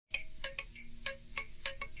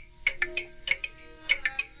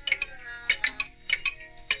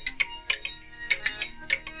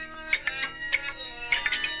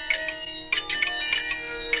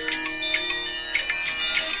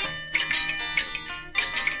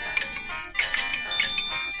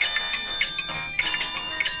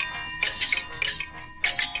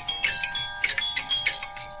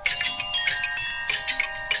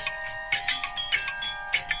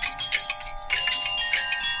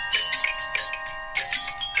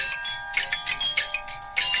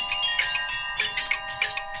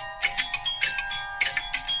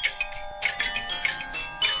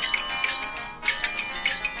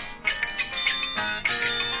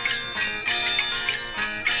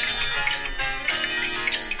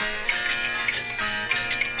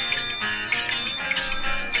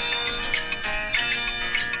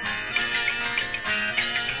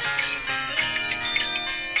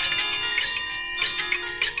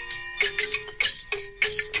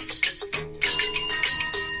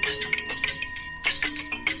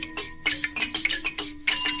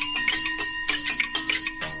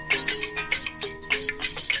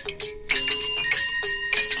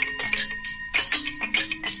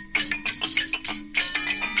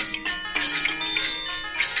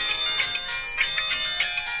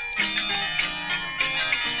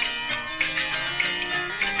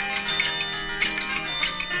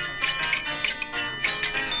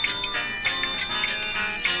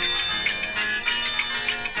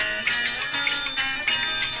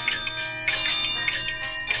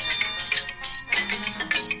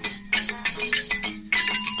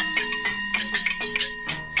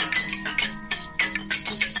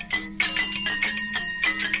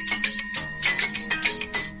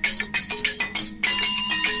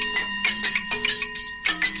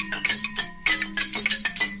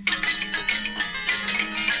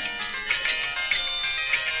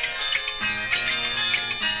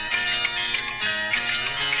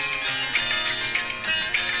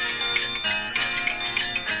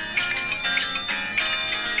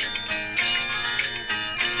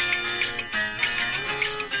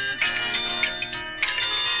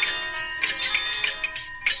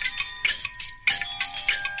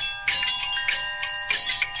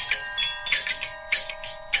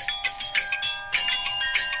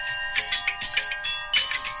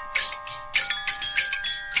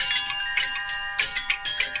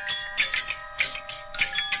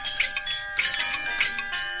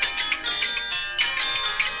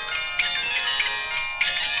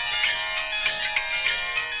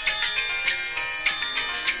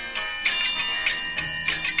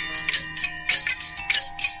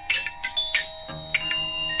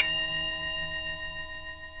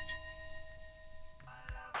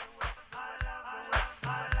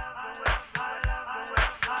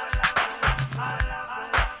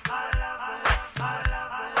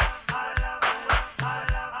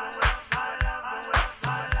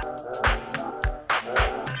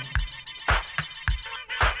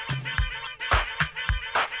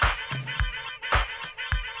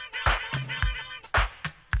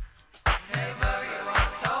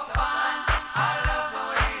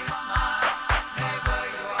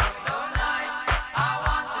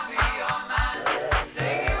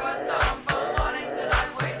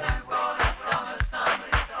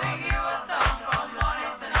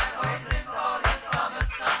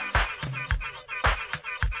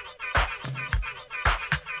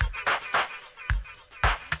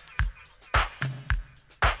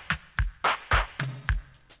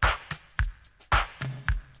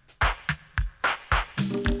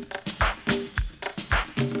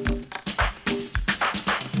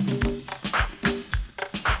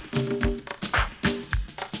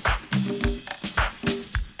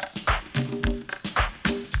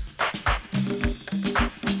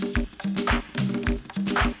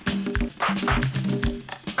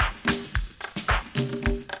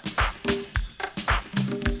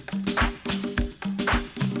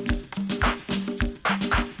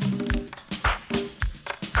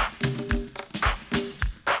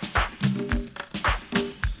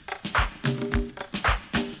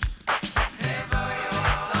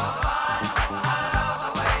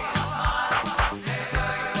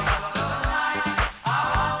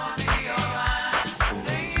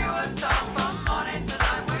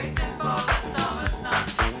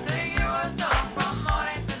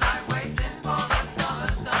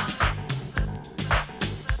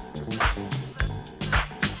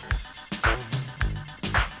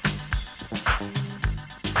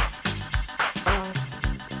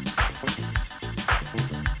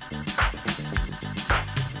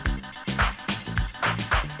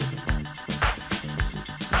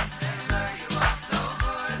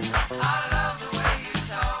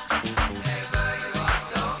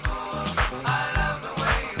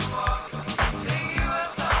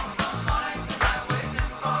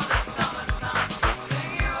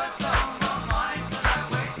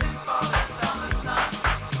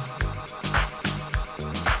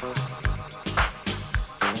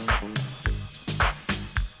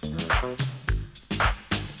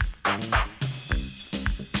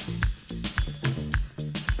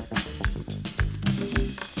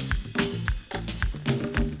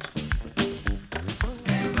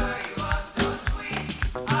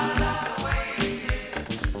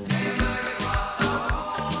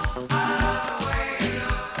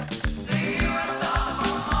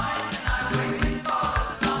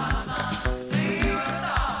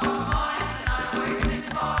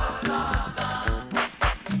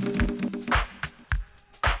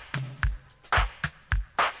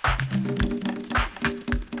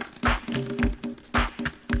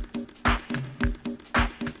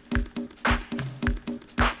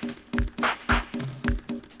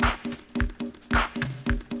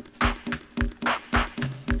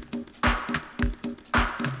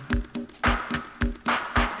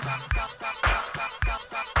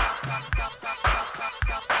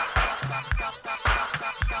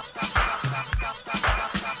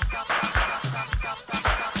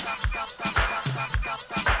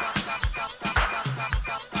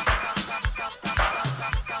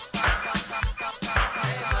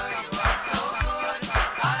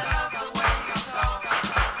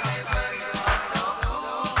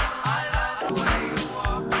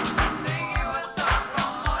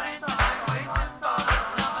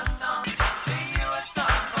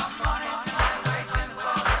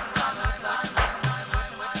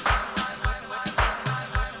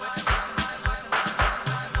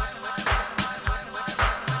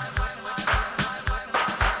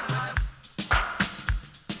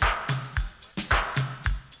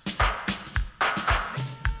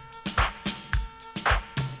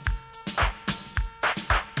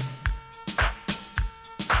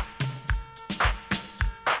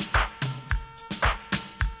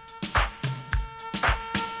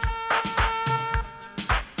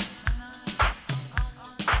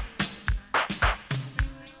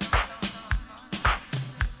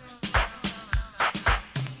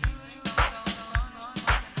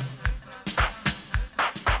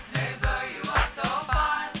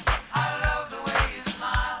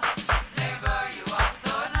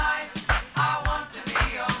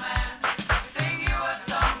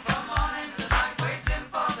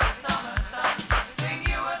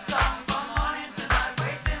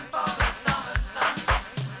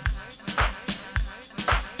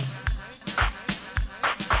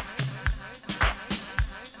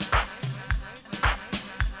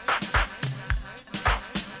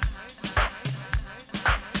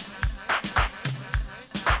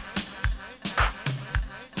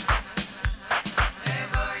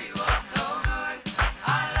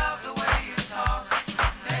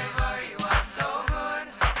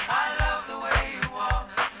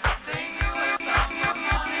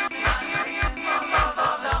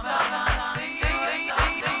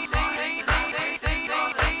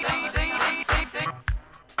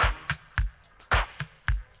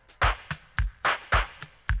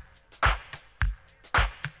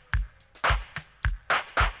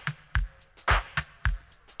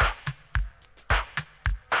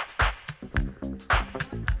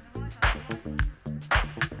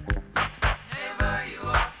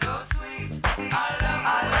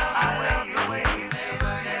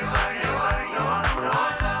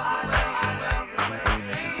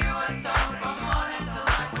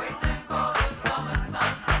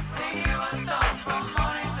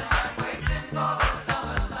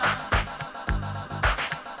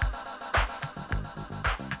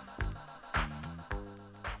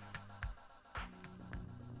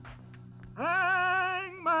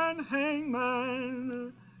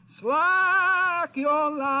hangman, slack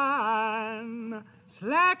your line,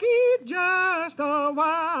 slack it just a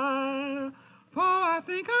while, for I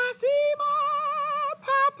think I see my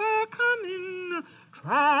papa coming,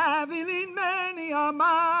 traveling many a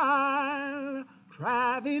mile,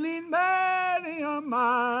 traveling many a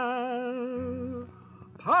mile.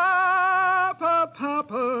 Papa,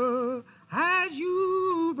 Papa, as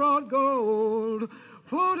you brought gold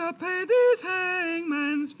for to pay this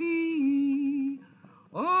hangman's fee,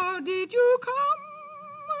 or did you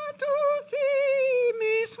come to see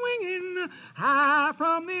me swinging high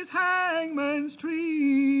from this hangman's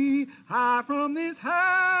tree, high from this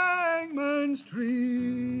hangman's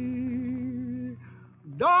tree?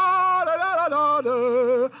 Daughter, daughter,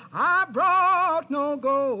 daughter, I brought no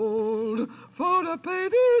gold for to pay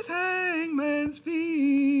this hangman's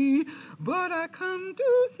fee. But I come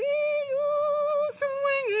to see you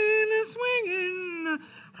swinging, swinging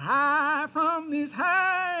high from this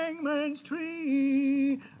hangman's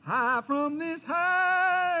tree, high from this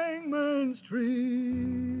hangman's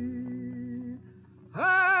tree.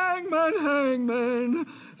 Hangman, hangman,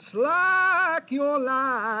 slack your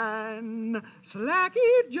line, slack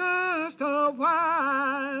it just a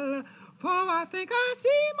while, for I think I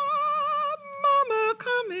see my mama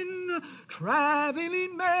coming,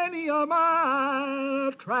 traveling many a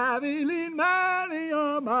mile, traveling many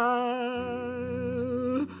a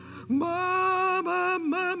mile. Mama,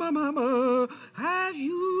 mama, mama, have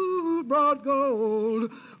you brought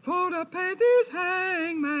gold for to pay this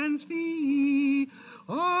hangman's fee?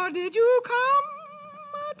 Or did you come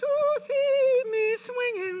to see me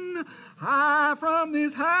swinging high from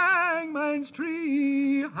this hangman's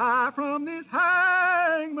tree, high from this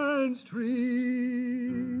hangman's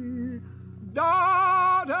tree?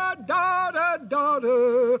 Daughter, daughter,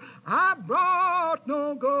 daughter, I brought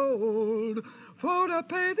no gold for to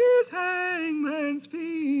pay this hangman's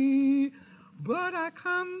fee, but I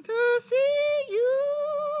come to see you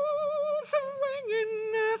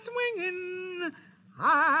swinging, swinging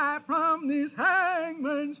high from this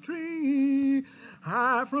hangman's tree,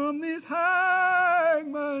 high from this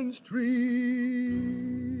hangman's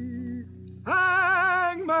tree.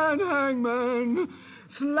 Hangman, hangman,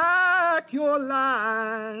 slack your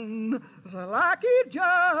line, slack it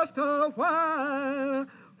just a while,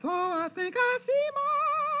 for I think I see my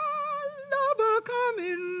lover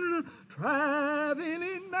coming,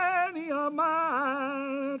 traveling many a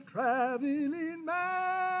mile, traveling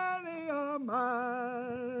many a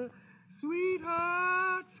mile.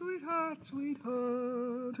 Sweetheart, sweetheart,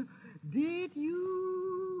 sweetheart, did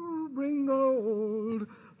you bring gold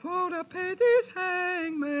for to pay this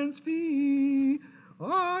hangman's fee?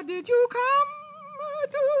 Or did you come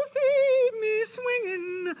to see me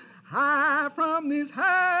swinging high from this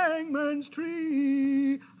hangman's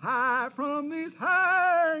tree, high from this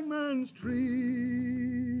hangman's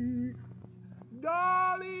tree?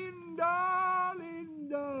 Darling, darling,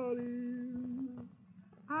 darling,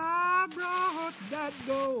 I brought that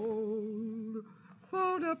gold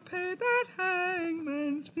for to pay that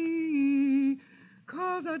hangman's fee,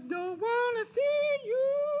 'cause I don't want to see you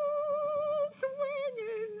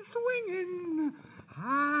swinging, swinging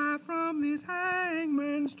high from this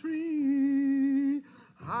hangman's tree,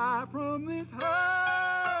 high from this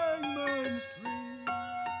hangman's tree.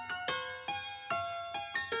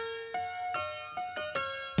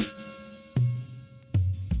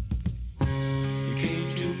 You came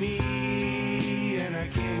to me and I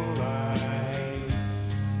came alive.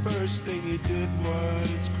 First thing you did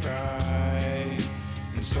was cry,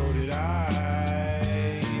 and so did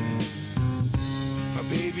I. My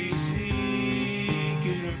baby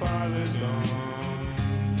seeking her father's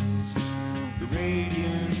arms, the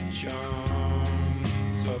radiant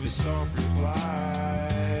charms of his soft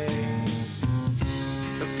reply.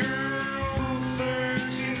 A girl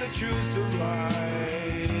searching the truths of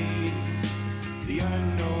life, the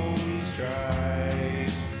unknown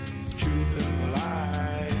strife, the truth and the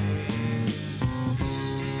lies.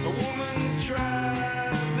 A woman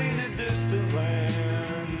traveling to distant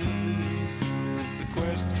lands, the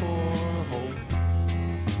quest for hope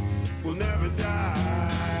will never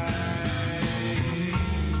die.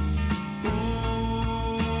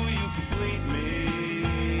 Ooh, you complete me.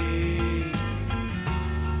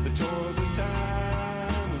 The toils of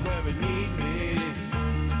time will never need me.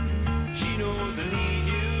 She knows I need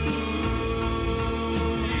you.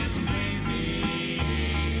 You complete me.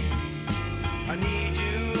 I need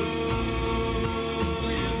you.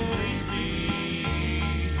 You complete me.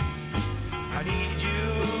 I need you.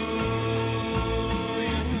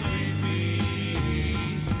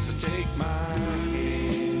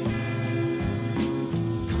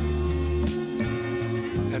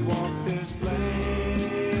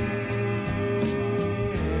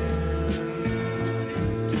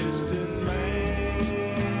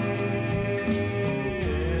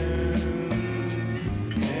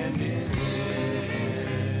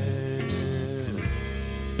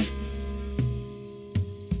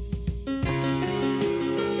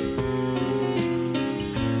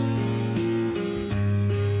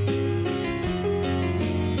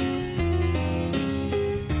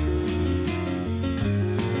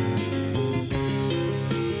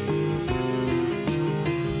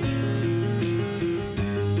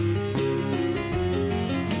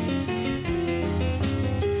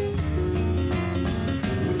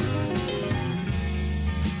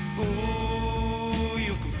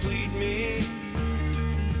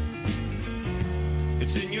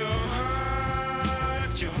 your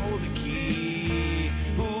heart, you hold the key.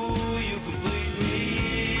 Ooh, you complete me.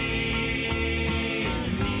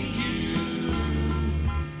 Need you.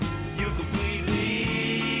 You complete me.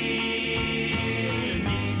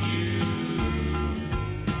 Need you.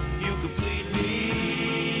 You complete me.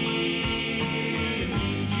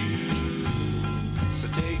 Need you. So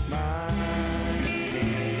take my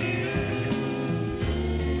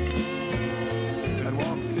and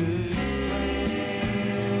walk this land,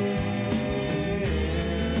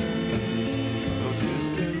 those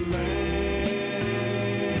distant lands,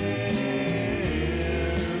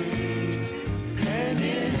 hand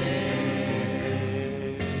in hand.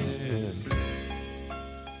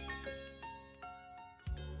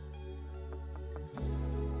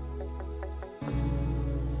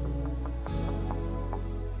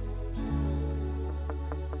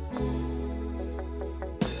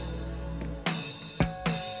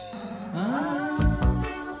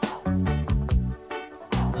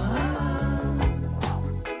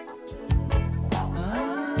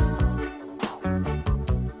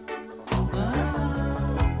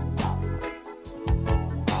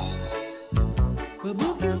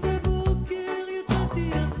 בבוקר יצאתי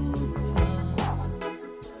החוצה,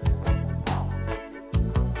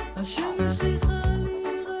 השמש חיכה לי,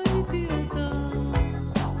 ראיתי אותה.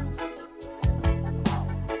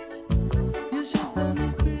 ישב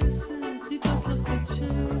במרפסת, חיפש לך קצת שקט,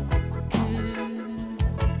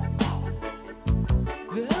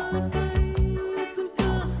 ואת היית כל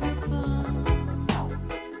כך יפה.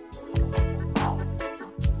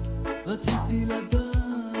 רציתי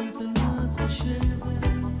לדעת על מה את חושבת,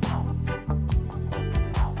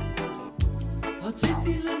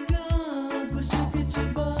 רציתי לגעת בשקט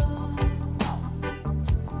שבא.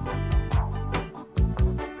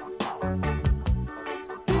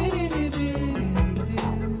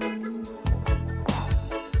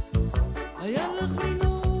 היה לך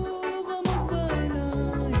מינור עמוק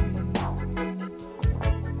בעיניים,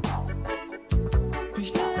 פי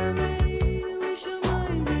שניים מאיר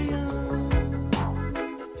משמיים בים.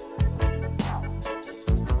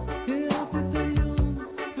 הארת את היום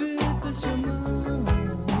ואת השמיים,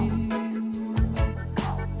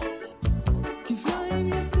 כפליים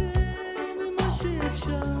יותר ממה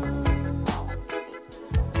שאפשר.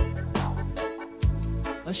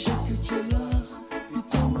 השקט שלך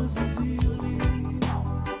פתאום מזביר לי,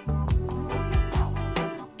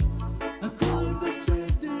 הכל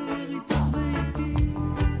בסדר איתך ואיתי.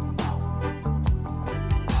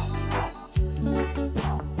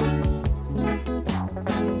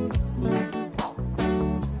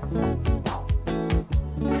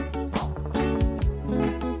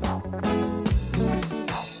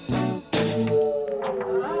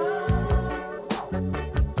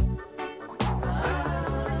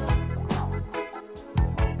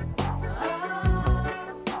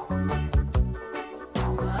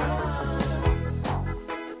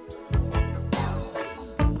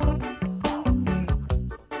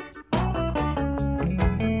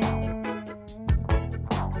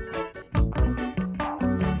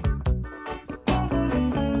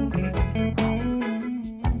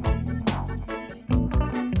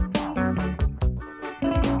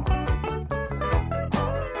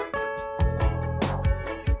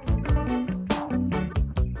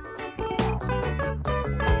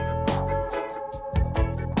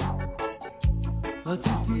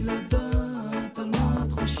 רציתי לדעת על מה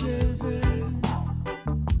את חושבת,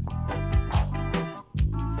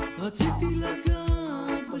 רציתי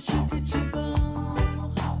לגעת בשקט שבך.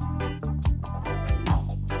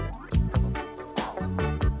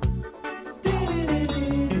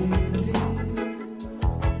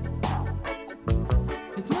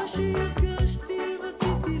 את מה שהרגשתי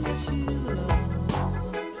רציתי לשיר לך,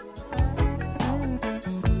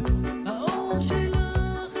 האור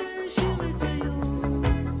שלך השאיר את היום,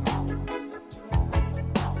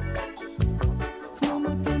 כמו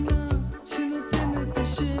מתנה שנותנת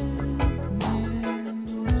השמש.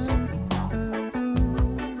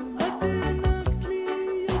 את הענקת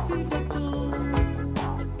לי יופי וטוב,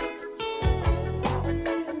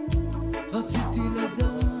 רציתי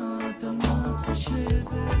לדעת על מה את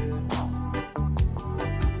חושבת,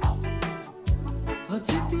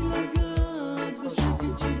 רציתי לגעת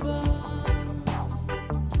בשקט שבך.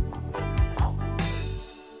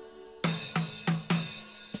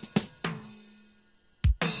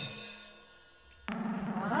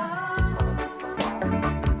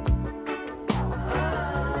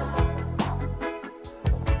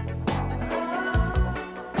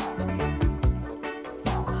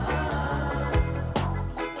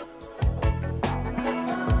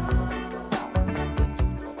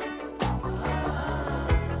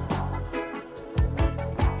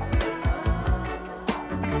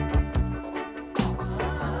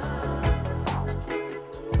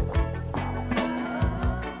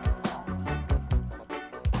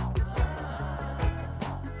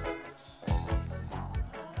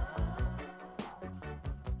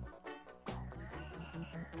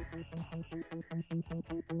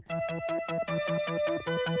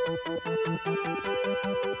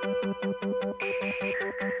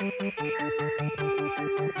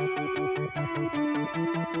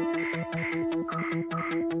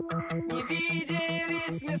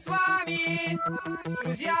 вами,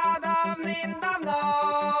 друзья,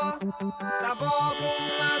 давным-давно. Забот у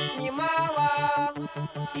нас немало,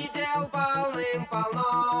 и дел полным-полно.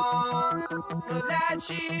 Но для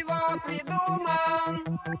чего придуман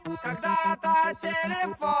когда-то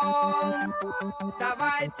телефон?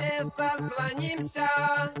 Давайте созвонимся,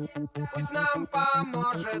 пусть нам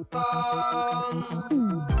поможет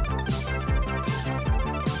он.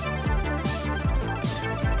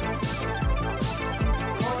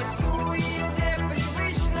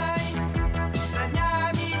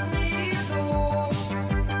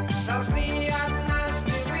 See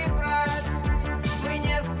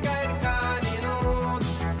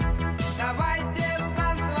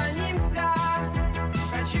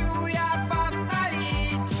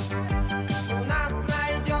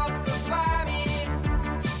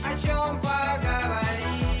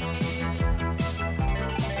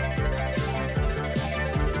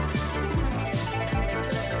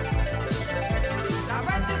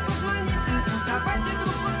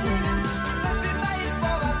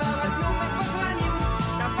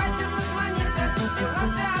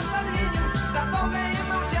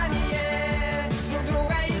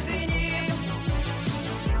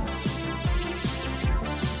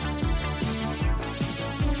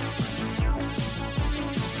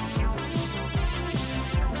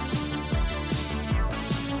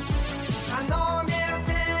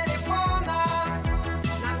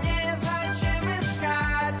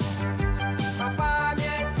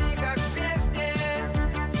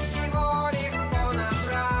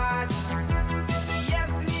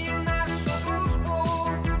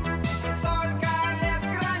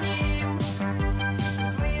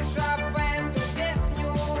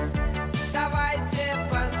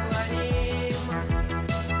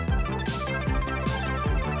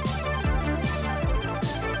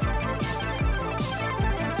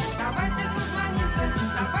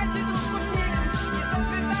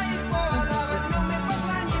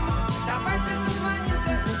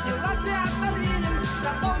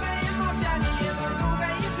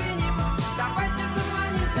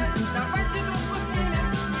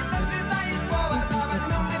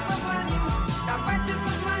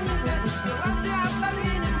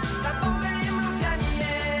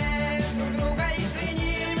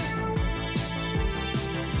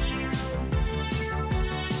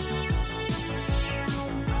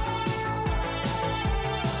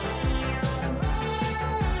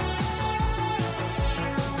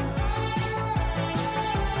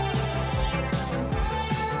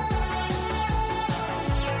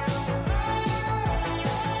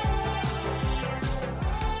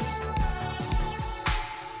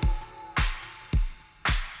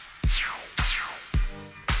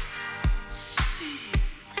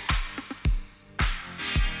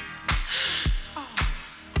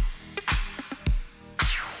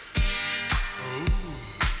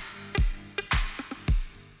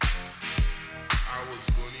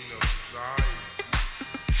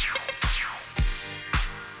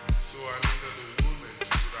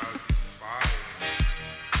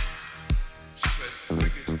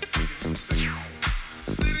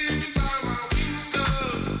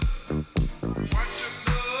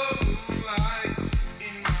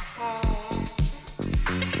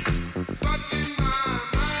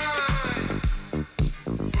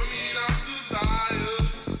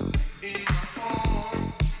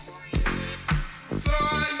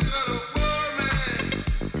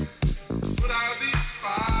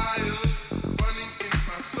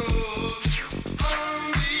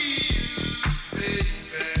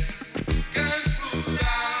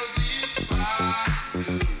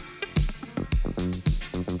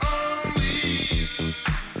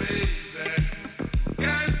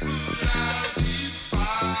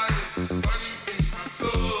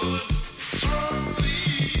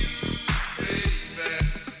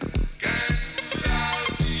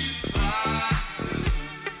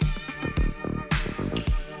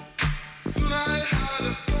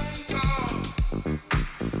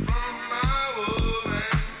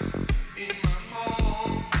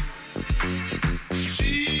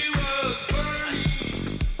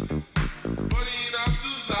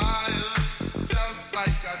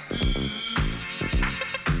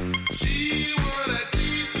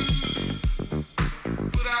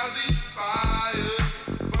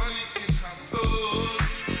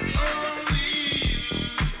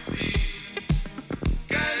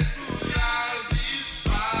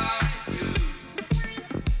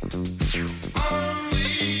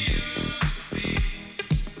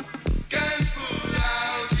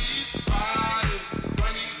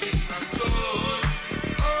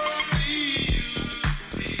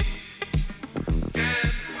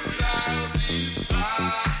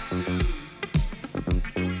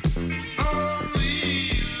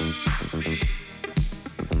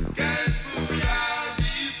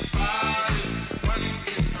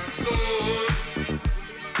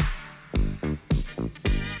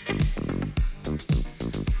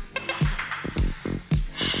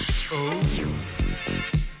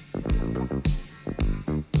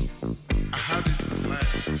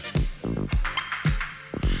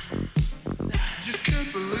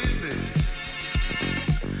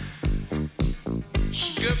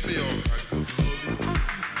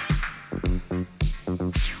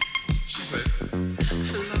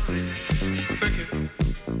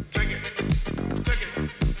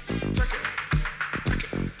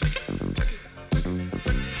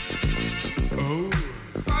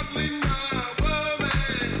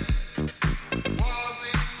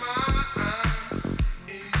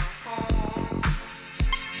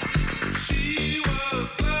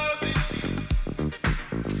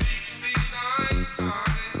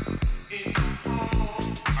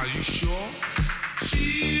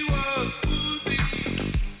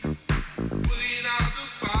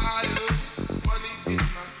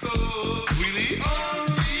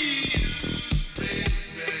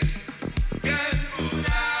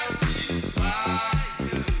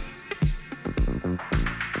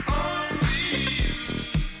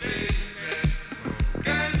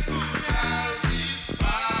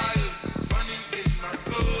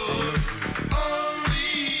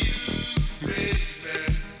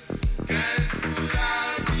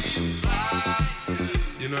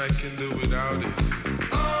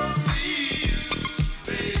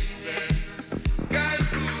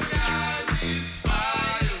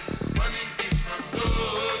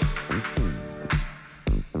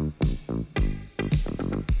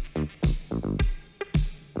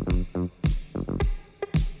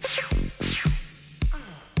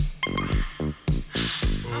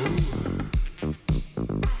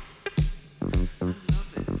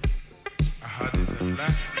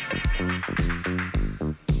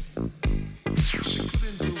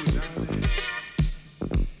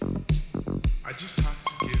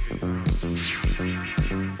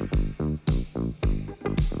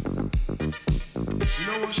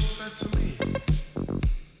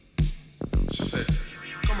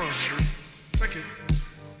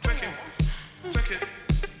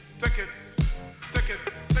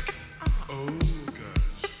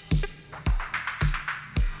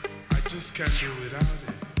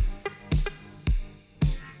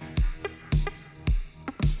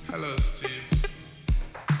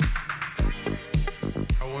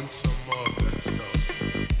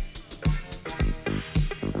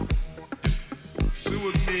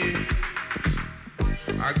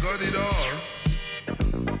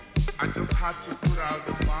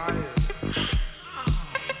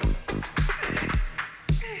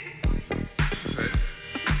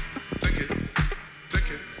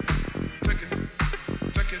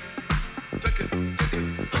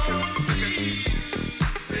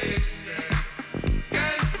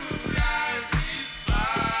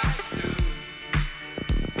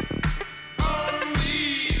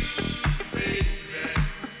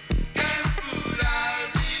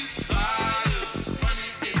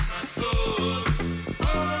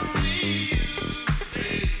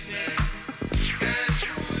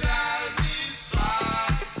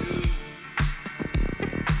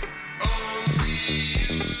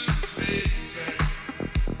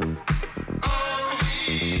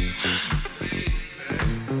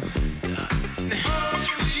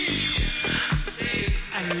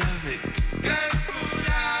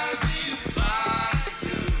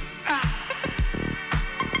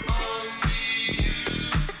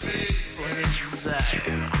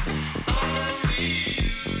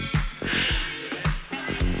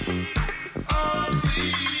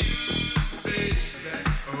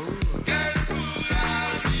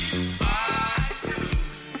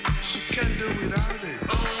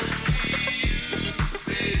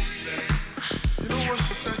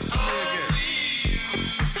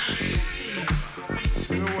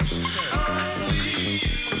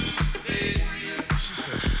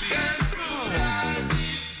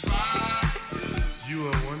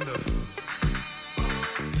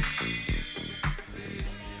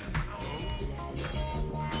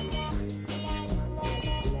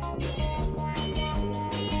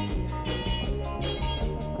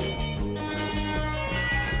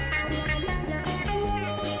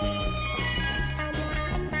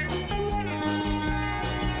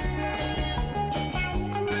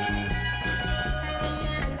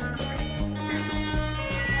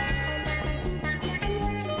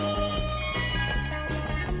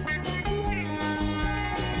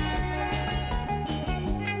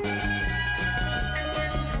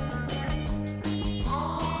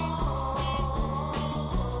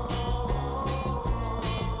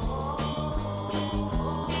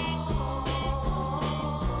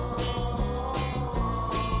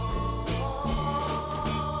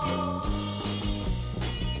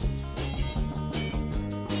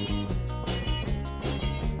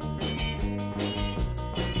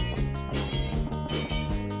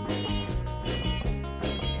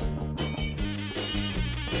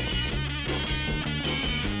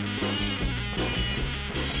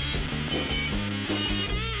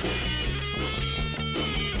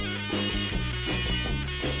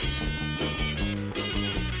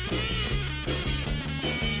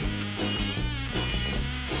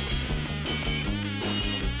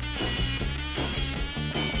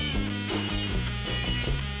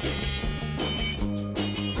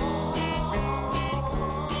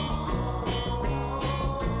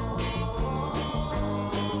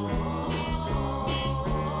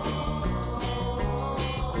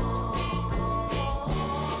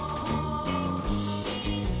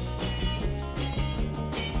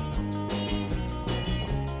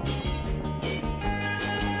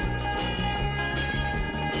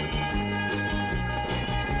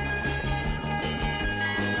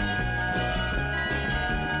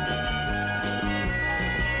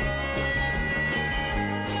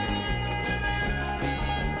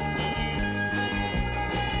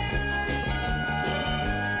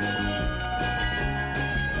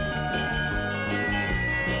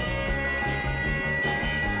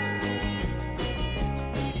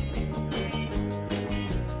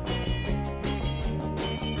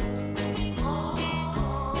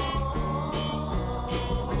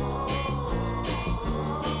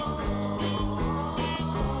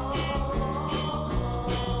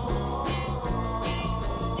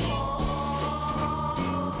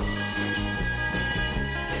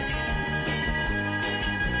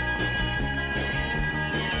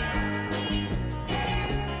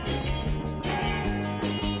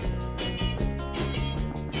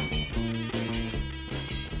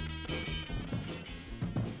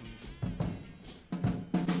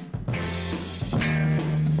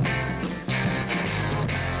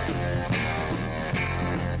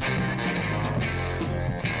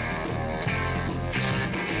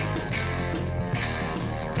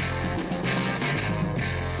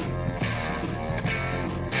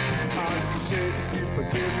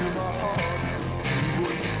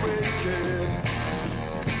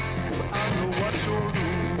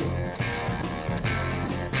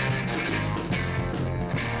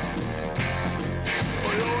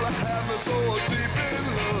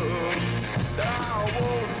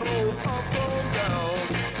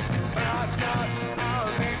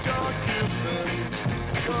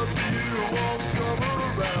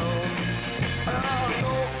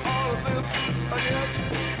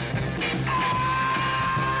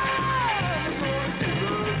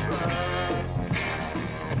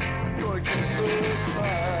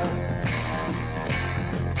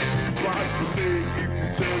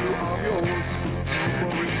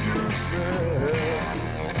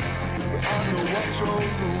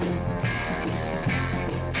showroom.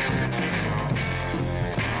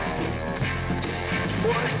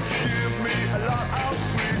 Boy, give me a lot of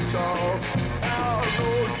sweet talk. I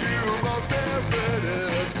know you must have read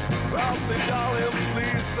it. I'll say, darling,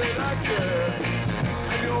 please say that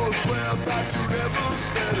yeah. And you'll swear that you never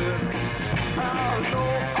said it. I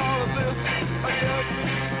know all of this, yes.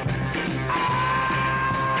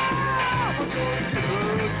 I'm gonna give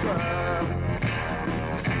it a try.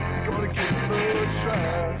 Gonna give it a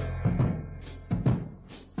try.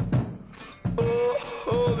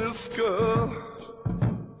 Oh, this girl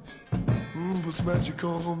puts magic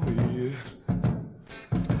on me.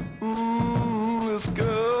 This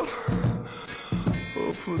girl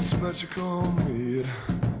puts magic on me.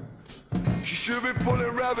 She should be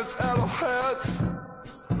pulling rabbits out of hats,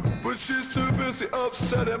 but she's too busy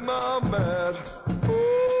upsetting my man.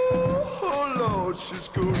 Oh Lord, she's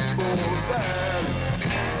good for that.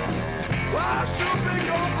 Well, I should be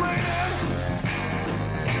complaining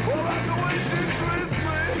about the way she treats